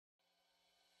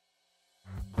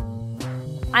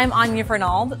I'm Anya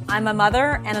Fernald. I'm a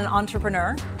mother and an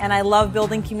entrepreneur, and I love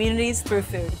building communities through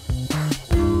food.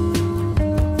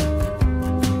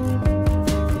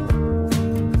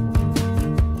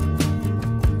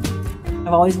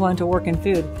 I've always wanted to work in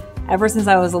food. Ever since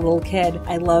I was a little kid,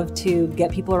 I love to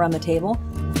get people around the table.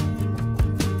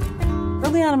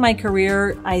 Early on in my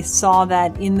career, I saw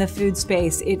that in the food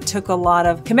space, it took a lot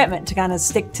of commitment to kind of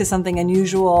stick to something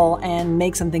unusual and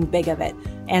make something big of it.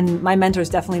 And my mentors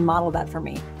definitely modeled that for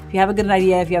me. If you have a good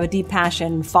idea, if you have a deep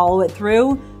passion, follow it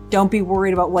through. Don't be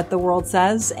worried about what the world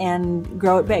says and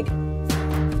grow it big.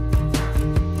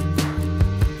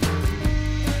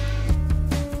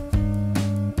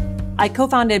 I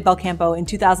co-founded Belcampo in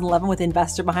 2011 with an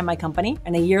investor behind my company.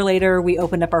 And a year later, we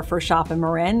opened up our first shop in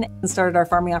Marin and started our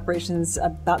farming operations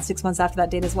about 6 months after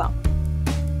that date as well.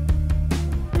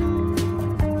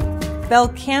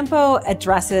 Belcampo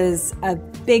addresses a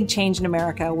big change in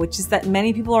America, which is that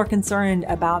many people are concerned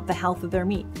about the health of their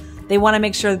meat. They want to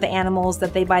make sure that the animals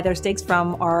that they buy their steaks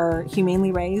from are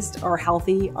humanely raised, are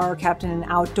healthy, are kept in an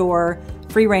outdoor,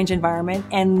 free-range environment,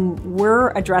 and we're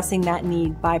addressing that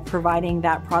need by providing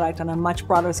that product on a much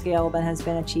broader scale than has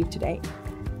been achieved to date.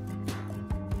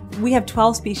 We have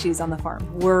 12 species on the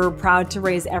farm. We're proud to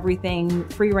raise everything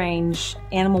free-range,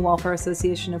 Animal Welfare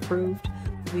Association approved.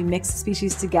 We mix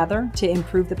species together to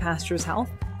improve the pasture's health,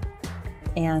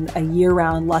 and a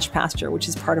year-round lush pasture, which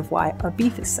is part of why our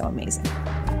beef is so amazing.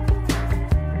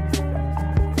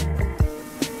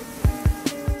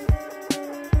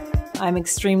 I'm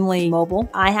extremely mobile.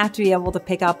 I have to be able to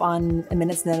pick up on a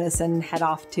minute's notice and head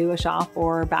off to a shop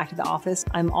or back to the office.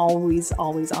 I'm always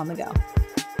on the go.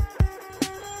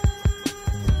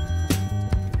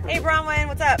 Hey Bronwyn,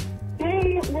 what's up?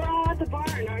 Hey, we're all at the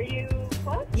barn. Are you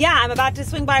close? Yeah, I'm about to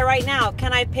swing by right now.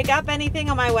 Can I pick up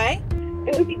anything on my way?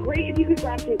 It would be great if you could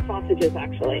grab some sausages,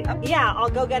 actually. Yeah,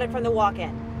 I'll go get it from the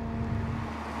walk-in.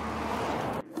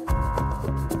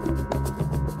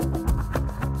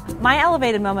 My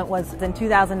elevated moment was in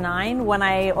 2009 when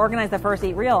I organized the first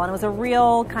Eat Real, and it was a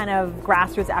real kind of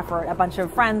grassroots effort. A bunch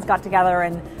of friends got together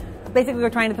and basically we were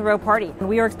trying to throw a party.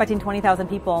 We were expecting 20,000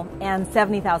 people and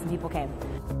 70,000 people came.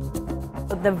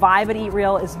 The vibe at Eat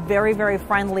Real is very, very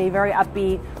friendly, very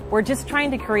upbeat. We're just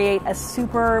trying to create a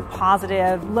super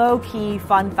positive, low-key,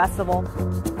 fun festival.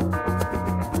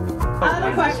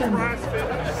 Other questions?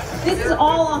 This is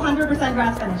all 100%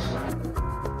 grass finished.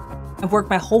 I've worked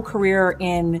my whole career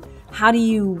in how do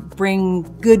you bring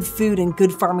good food and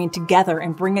good farming together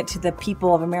and bring it to the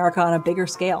people of America on a bigger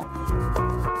scale.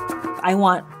 I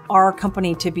want our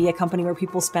company to be a company where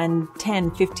people spend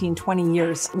 10, 15, 20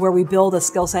 years, where we build a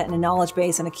skill set and a knowledge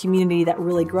base and a community that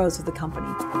really grows with the company.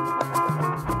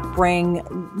 Bring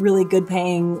really good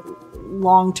paying,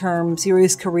 long-term,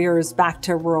 serious careers back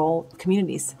to rural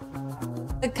communities.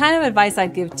 The kind of advice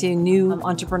I'd give to new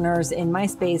entrepreneurs in my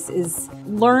space is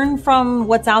learn from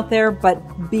what's out there,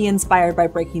 but be inspired by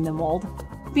breaking the mold.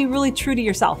 Be really true to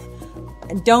yourself.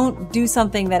 And don't do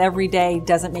something that every day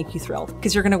doesn't make you thrilled,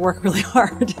 because you're going to work really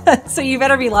hard. So you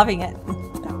better be loving it.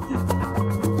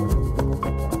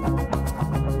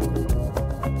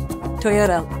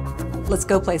 Toyota, let's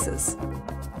go places.